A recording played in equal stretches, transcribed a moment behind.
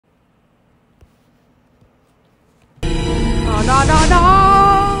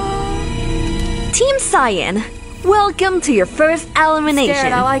Team Cyan, welcome to your first elimination.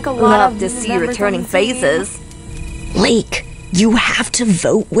 Scared, I like a lot Love of to see members returning on the team. faces. Lake, you have to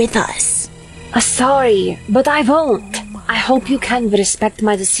vote with us. Sorry, but I won't. I hope you can respect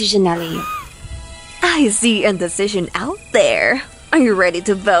my decision, Ellie. I see indecision out there. Are you ready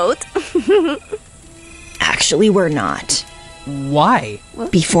to vote? Actually, we're not. Why?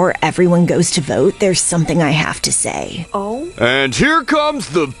 Before everyone goes to vote, there's something I have to say. And here comes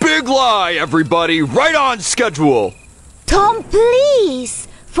the big lie, everybody, right on schedule. Tom, please!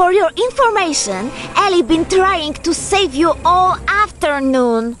 For your information, Ellie been trying to save you all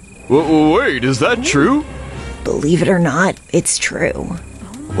afternoon. Wait, is that true? Believe it or not, it's true.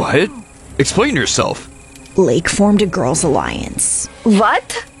 What? Explain yourself. Lake formed a girls' alliance.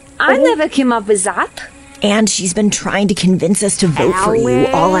 What? I never came up with that. And she's been trying to convince us to vote for you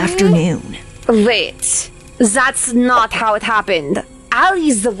all afternoon. Wait, that's not how it happened.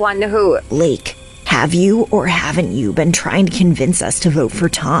 Allie's the one who... Lake, have you or haven't you been trying to convince us to vote for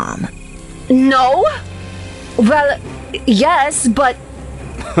Tom? No? Well, yes, but...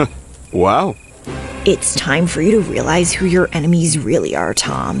 Wow. It's time for you to realize who your enemies really are,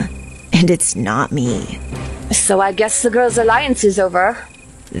 Tom. And it's not me. So I guess the girls' alliance is over.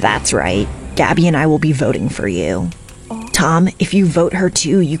 That's right. Gabby and I will be voting for you. Tom, if you vote her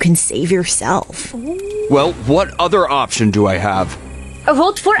too, you can save yourself. Well, what other option do I have?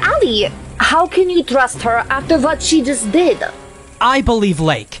 Vote for Ellie. How can you trust her after what she just did? I believe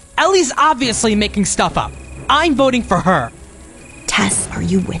Lake. Ellie's obviously making stuff up. I'm voting for her. Tess, are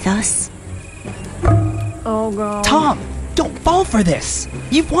you with us? Oh, God. Tom, don't fall for this.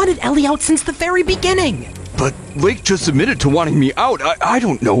 You've wanted Ellie out since the very beginning. But Lake just admitted to wanting me out. I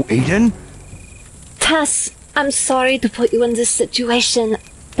don't know, Aiden. Tess, I'm sorry to put you in this situation,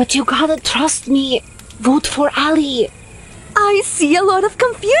 but you gotta trust me. Vote for Ellie. I see a lot of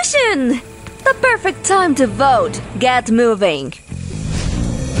confusion. The perfect time to vote. Get moving.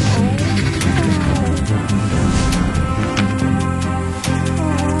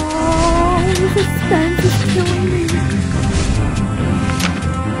 Oh, the suspense is killing me.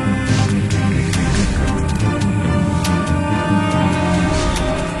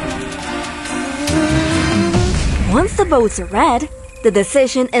 Once the votes are read, the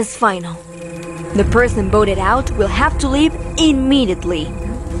decision is final. The person voted out will have to leave immediately.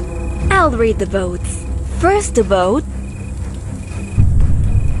 I'll read the votes. First to vote,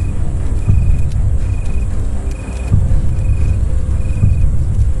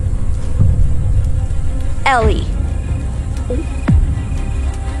 Ellie.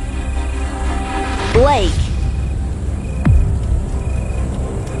 Blake.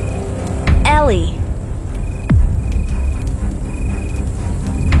 Ellie.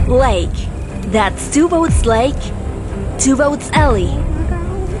 Lake. That's 2 votes Lake, 2 votes Ellie.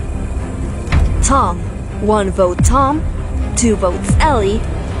 Tom. 1 vote Tom, 2 votes Ellie,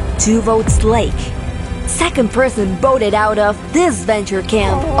 2 votes Lake. Second person voted out of this Venture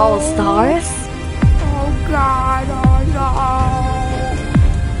Camp All-Stars. Oh, God. Oh,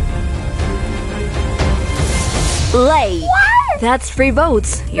 no. Lake. What? That's 3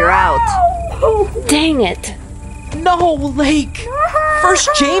 votes. You're out. Dang it. No, Lake. First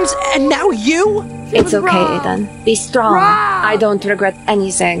James, and now you? It's okay, Aiden. Be strong. I don't regret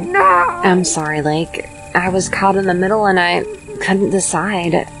anything. No. I'm sorry, Lake. I was caught in the middle and I couldn't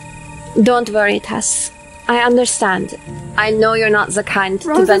decide. Don't worry, Tess. I understand. I know you're not the kind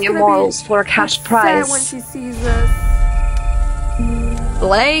to bend your morals for a cash prize. When she sees this.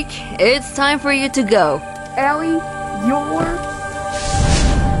 Blake, it's time for you to go. Ellie,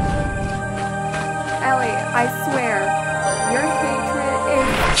 I swear, your hatred is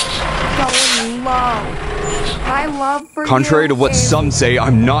going low. My love for Contrary you to what is some say,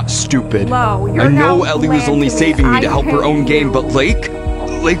 I'm not stupid. low. You're I know now Ellie was only bland to me. saving me to I help her hate own game, you. but Lake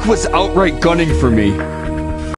was outright gunning for me.